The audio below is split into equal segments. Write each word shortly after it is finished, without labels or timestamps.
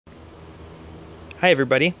Hi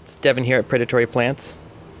everybody, it's Devin here at Predatory Plants.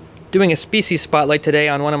 Doing a species spotlight today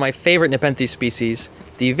on one of my favorite Nepenthes species,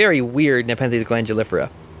 the very weird Nepenthes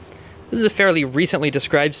glandulifera. This is a fairly recently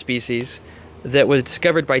described species that was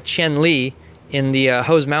discovered by Chen Li in the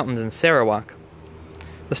Hose Mountains in Sarawak.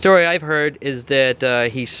 The story I've heard is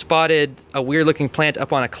that he spotted a weird looking plant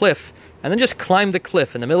up on a cliff and then just climbed the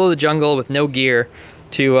cliff in the middle of the jungle with no gear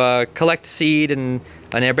to collect seed and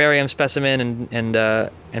an herbarium specimen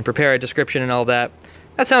and prepare a description and all that.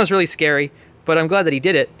 That sounds really scary, but I'm glad that he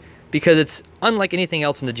did it because it's unlike anything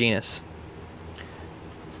else in the genus.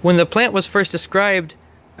 When the plant was first described,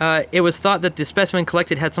 it was thought that the specimen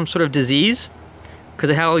collected had some sort of disease because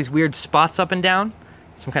it had all these weird spots up and down,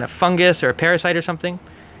 some kind of fungus or a parasite or something.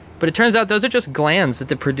 But it turns out those are just glands that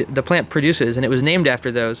the plant produces, and it was named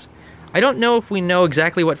after those. I don't know if we know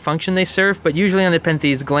exactly what function they serve, but usually on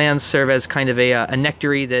Nepenthes, glands serve as kind of a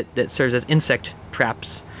nectary that serves as insect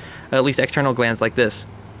traps, at least external glands like this.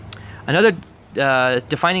 Another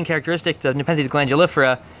defining characteristic of Nepenthes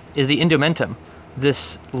glandulifera is the indumentum,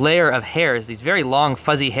 this layer of hairs, these very long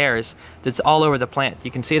fuzzy hairs that's all over the plant.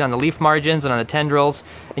 You can see it on the leaf margins and on the tendrils,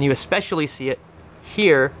 and you especially see it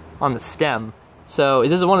here on the stem. So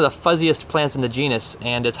this is one of the fuzziest plants in the genus,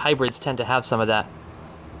 and its hybrids tend to have some of that.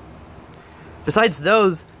 Besides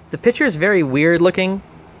those, the picture is very weird looking.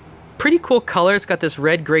 Pretty cool color. It's got this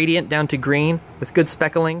red gradient down to green with good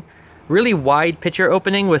speckling. Really wide picture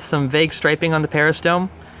opening with some vague striping on the peristome.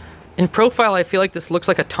 In profile, I feel like this looks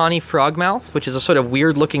like a tawny frogmouth, which is a sort of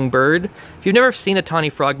weird looking bird. If you've never seen a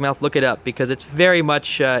tawny frogmouth, look it up because it's very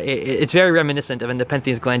much, it's very reminiscent of a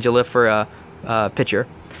Nepenthes glandulifera picture.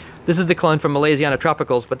 This is the clone from Malaysiana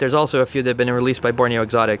Tropicals, but there's also a few that have been released by Borneo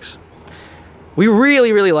Exotics. We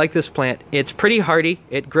really like this plant. It's pretty hardy.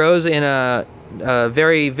 It grows in a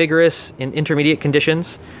very vigorous in intermediate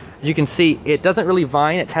conditions. As you can see, it doesn't really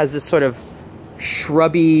vine. It has this sort of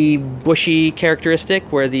shrubby, bushy characteristic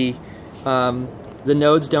where the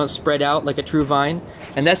nodes don't spread out like a true vine.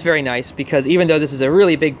 And that's very nice because even though this is a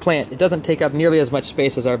really big plant, it doesn't take up nearly as much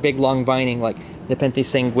space as our big long vining like Nepenthes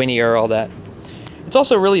sanguinea or all that. It's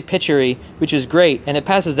also really pitchery, which is great, and it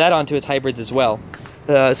passes that on to its hybrids as well.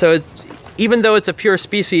 So it's, even though it's a pure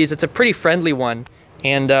species, it's a pretty friendly one,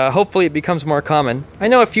 and hopefully it becomes more common. I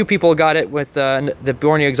know a few people got it with the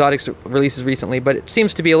Borneo Exotics releases recently, but it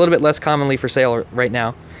seems to be a little bit less commonly for sale right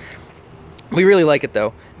now. We really like it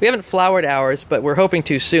though. We haven't flowered ours, but we're hoping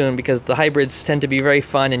to soon because the hybrids tend to be very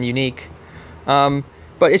fun and unique.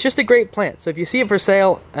 But it's just a great plant, so if you see it for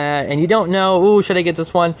sale and you don't know, ooh, should I get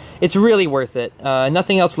this one? It's really worth it.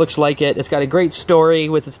 Nothing else looks like it. It's got a great story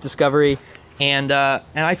with its discovery, and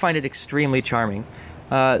I find it extremely charming.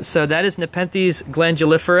 So that is Nepenthes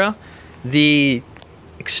glandulifera, the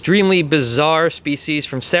extremely bizarre species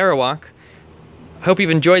from Sarawak. I hope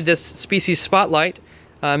you've enjoyed this species spotlight.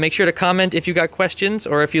 Make sure to comment if you got questions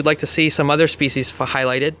or if you'd like to see some other species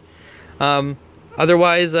highlighted.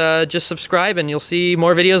 Otherwise, just subscribe and you'll see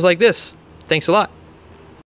more videos like this. Thanks a lot.